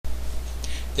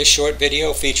This short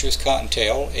video features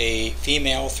Cottontail, a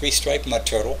female three-striped mud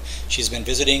turtle. She's been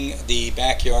visiting the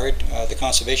backyard, the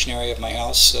conservation area of my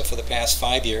house for the past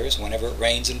 5 years, whenever it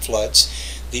rains and floods.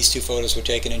 These two photos were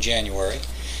taken in January.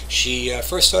 She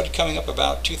first started coming up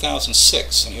about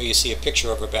 2006, and here you see a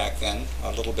picture of her back then,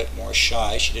 a little bit more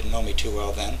shy. She didn't know me too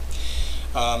well then.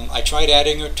 I tried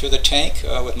adding her to the tank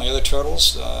with my other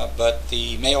turtles, but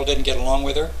the male didn't get along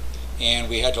with her, and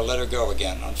we had to let her go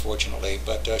again, unfortunately.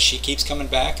 But she keeps coming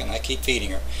back, and I keep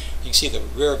feeding her. You can see the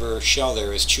rear of her shell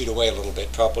there is chewed away a little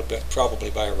bit,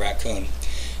 probably by a raccoon.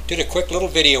 Did a quick little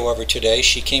video of her today.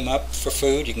 She came up for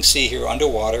food. You can see here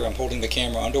underwater. I'm holding the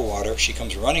camera underwater. She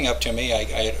comes running up to me. I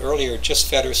had earlier just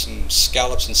fed her some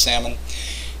scallops and salmon,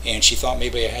 and she thought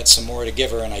maybe I had some more to give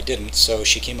her, and I didn't. So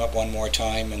she came up one more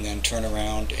time and then turned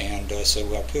around and said,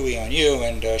 "Well, pooey on you,"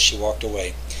 and she walked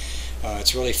away.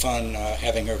 It's really fun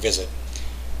having her visit.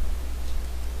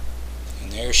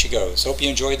 And there she goes. Hope you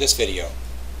enjoyed this video.